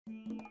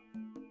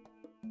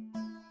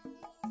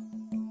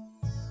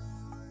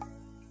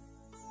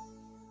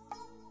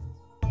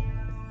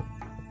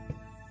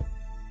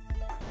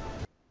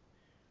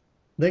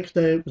Next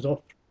day it was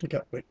off to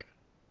Gatwick,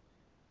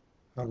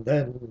 and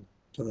then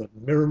to the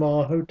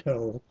Miramar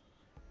Hotel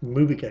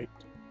movie gate.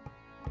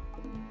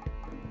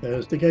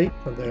 There's the gate,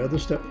 and there are the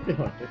steps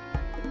behind it.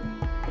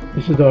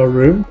 This is our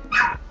room,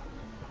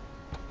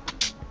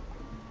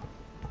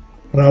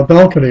 and our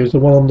balcony is the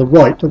one on the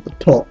right at the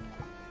top,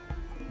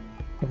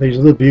 and these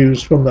are the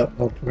views from that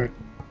balcony.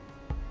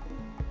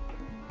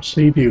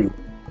 Sea view.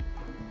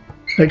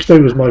 Next day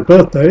was my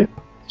birthday,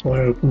 so I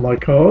opened my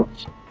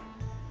cards,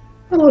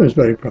 and I was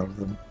very proud of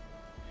them.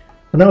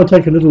 And now I'll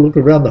take a little look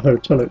around the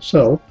hotel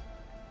itself.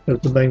 There's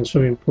the main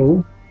swimming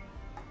pool.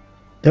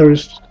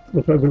 Terrace,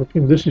 look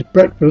overlooking. This is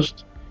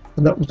breakfast,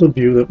 and that was the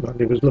view that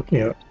Mandy was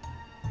looking at.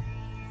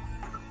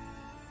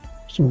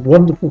 Some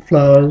wonderful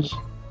flowers,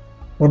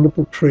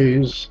 wonderful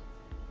trees,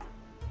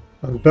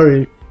 and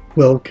very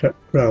well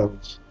kept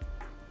grounds.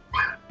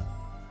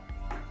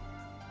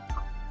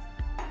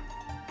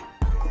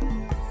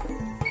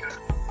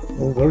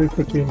 All very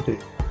pretty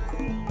indeed.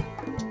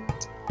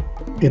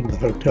 In the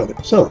hotel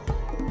itself.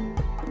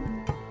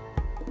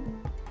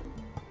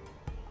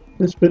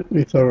 This bit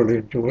we thoroughly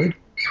enjoyed.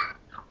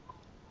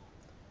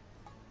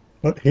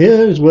 But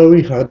here is where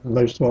we had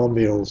most of our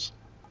meals.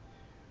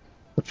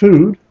 The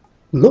food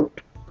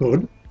looked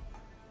good,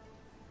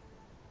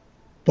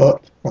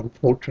 but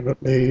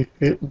unfortunately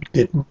it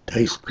didn't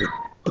taste good.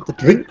 But the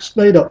drinks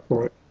made up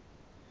for it.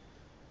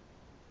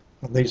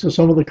 And these are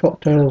some of the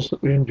cocktails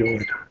that we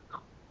enjoyed.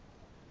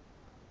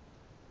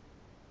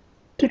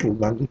 Tickled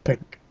Mandy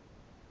pink.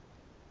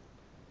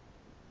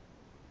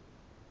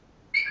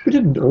 We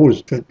didn't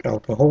always drink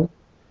alcohol.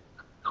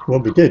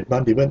 When we did,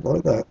 Mandy went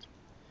like that.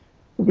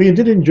 But we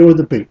did enjoy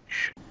the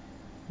beach.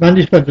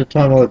 Mandy spent the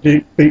time on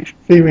the beach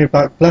dreaming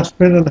about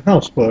plastering and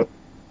housework,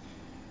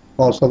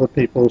 whilst other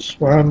people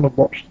swam and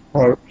watched the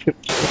pirate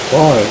ships go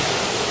by.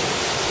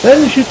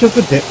 Then she took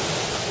a dip.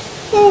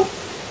 Oh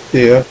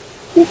dear.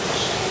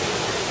 Oops.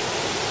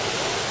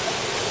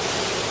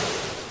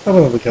 Have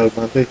another go,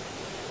 Mandy.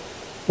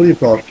 Pull your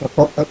brush up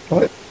that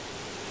tight.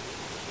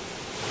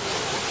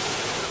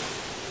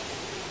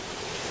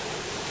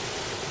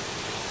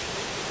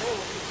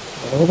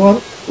 Another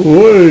one.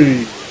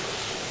 Oi!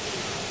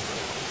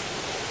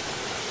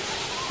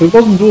 It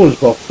wasn't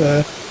always rough there.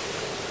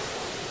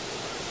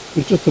 It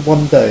was just a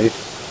one day.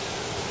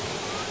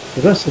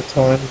 The rest of the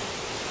time,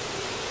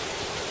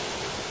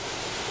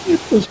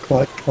 it was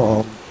quite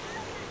calm.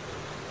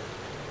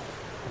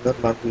 And that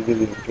Mandy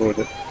really enjoyed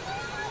it.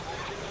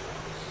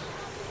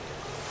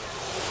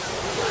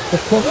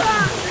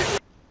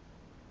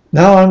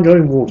 Now I'm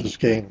going water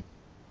skiing.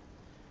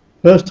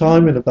 First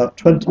time in about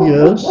 20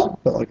 years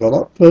that I got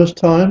up first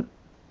time,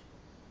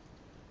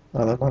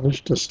 and I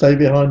managed to stay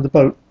behind the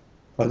boat.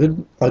 I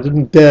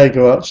didn't dare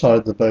go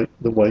outside the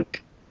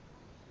wake,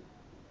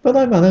 but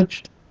I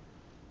managed,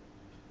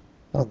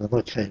 and then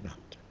I came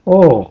out.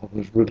 Oh, I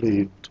was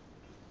relieved.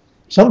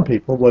 Some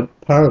people went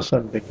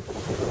parasailing.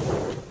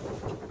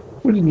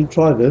 We didn't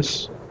try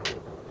this,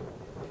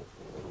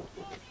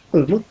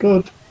 but it looked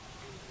good.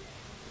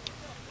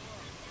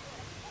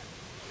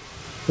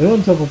 They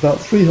went up about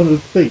 300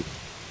 feet.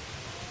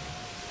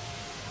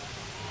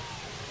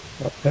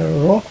 That pair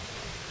are off.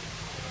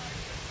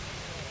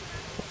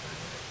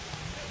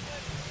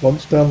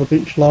 Once down the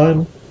beach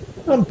line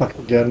and back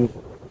again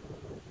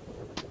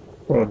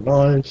for a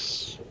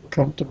nice,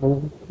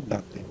 comfortable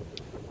landing.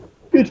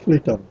 Beautifully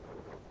done.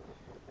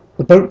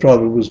 The boat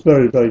driver was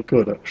very, very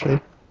good actually.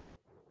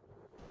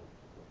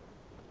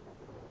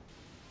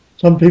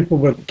 Some people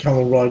went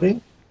camel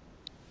riding.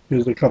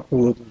 Here's a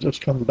couple that have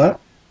just come back.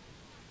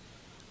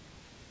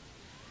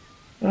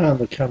 And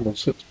the camel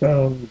sits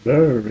down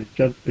very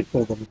gently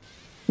for them.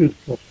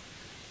 Beautiful.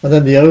 And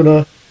then the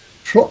owner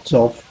trots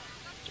off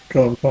to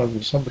go and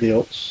find somebody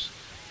else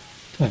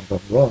to have a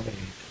ride.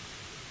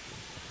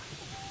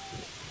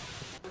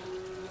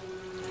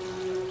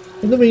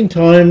 In the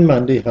meantime,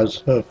 Mandy has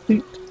her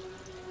feet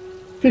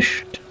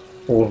fished,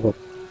 or her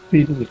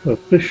feeding her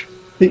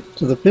feet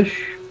to the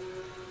fish,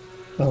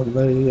 and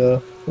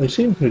they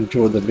seem to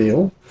enjoy the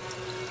meal.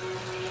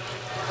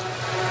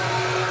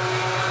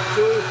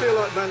 So what do you feel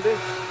like, Mandy?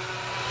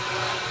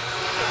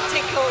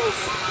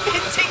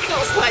 It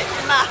tickles like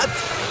mad.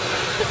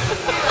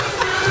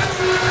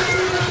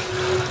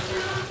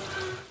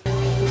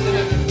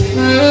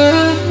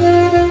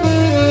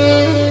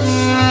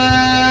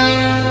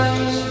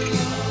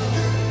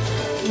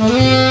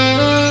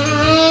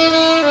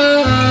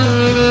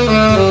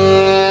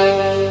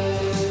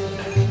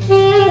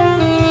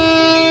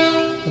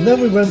 And then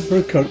we went for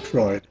a coach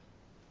ride.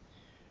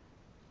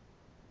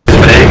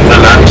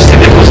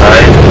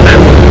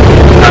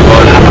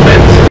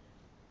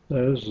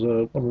 There's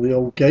one of the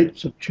old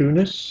gates of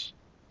Tunis,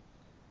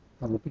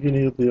 and the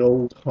beginning of the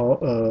old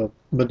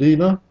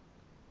Medina.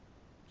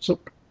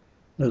 Souk.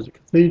 There's a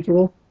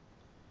cathedral,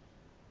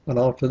 and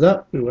after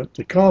that we went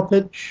to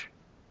Carthage,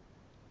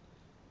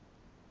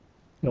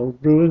 The old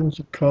ruins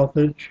of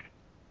Carthage.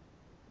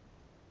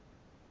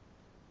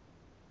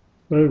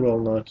 Very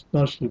well,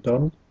 nicely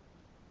done.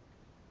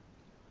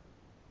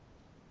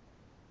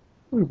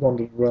 We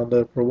wandered around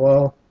there for a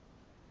while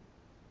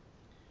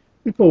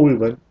before we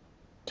went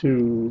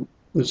to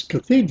this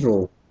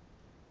cathedral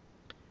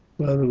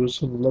where there was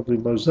some lovely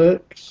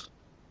mosaics.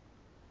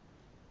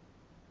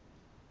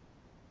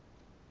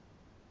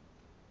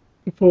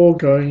 Before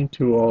going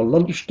to our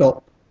lunch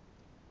stop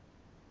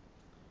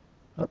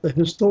at the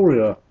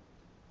Historia.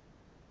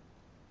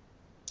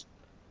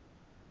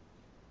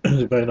 It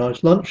was a very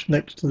nice lunch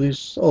next to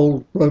this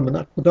old Roman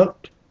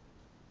aqueduct.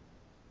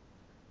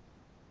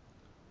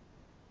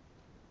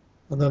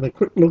 And then a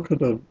quick look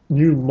at a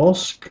new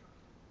mosque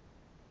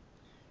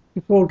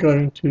before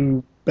going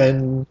to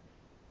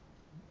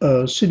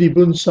Sidi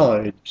Bun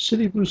Said,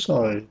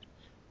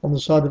 on the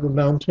side of a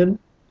mountain,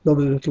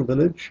 lovely little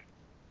village.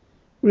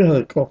 We had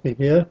a coffee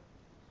here.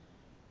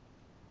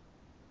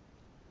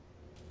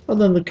 And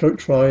then the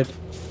coach ride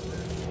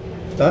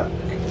back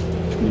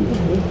to the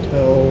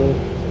hotel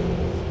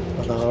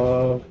and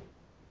our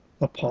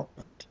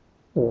apartment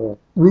or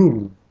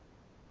room,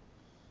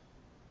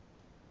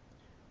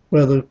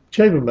 where the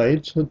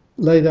chambermaids had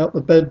laid out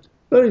the bed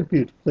very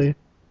beautifully,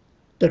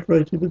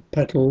 decorated with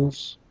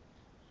petals.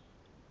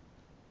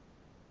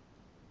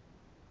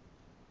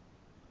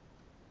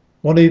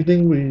 One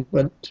evening we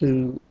went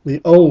to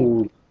the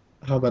old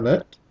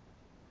Hammamet,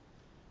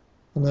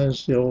 and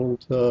there's the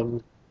old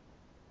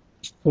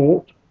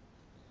fort,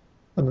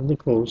 and then of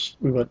course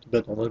we went to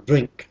bed on a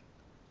drink.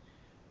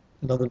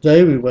 Another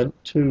day we went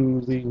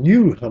to the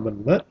new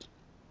Hammamet,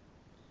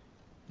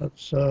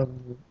 that's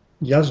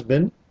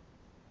Yasmin,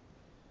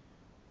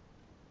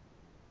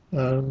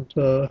 and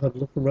had a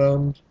look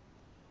around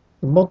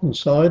the modern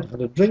side,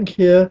 had a drink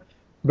here,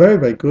 very,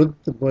 very good.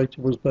 The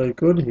waiter was very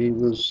good, he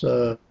was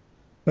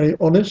very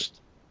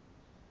honest.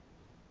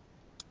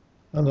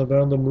 And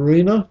around the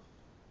marina.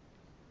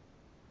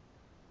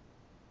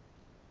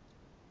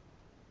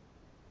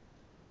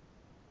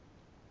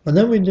 And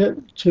then we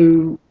went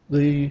to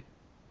the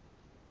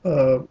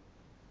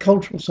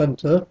cultural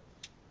centre.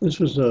 This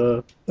was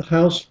a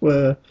house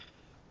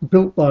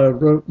built by a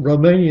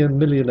Romanian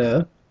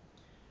millionaire,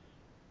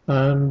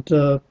 and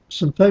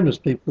some famous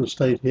people have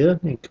stayed here,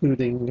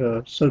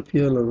 including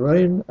Sophia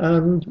Loren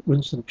and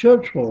Winston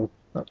Churchill.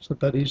 That's the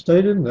bed he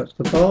stayed in, that's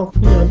the bath,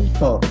 he had his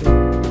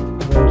bathroom.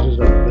 And there's his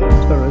own big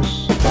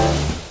terrace.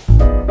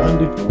 And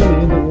before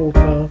in the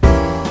water,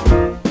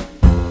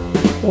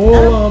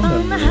 all our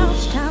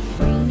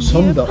memories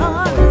summed up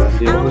by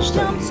Andy on the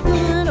stage.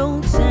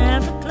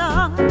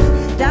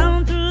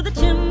 Down through the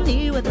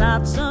chimney with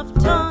lots of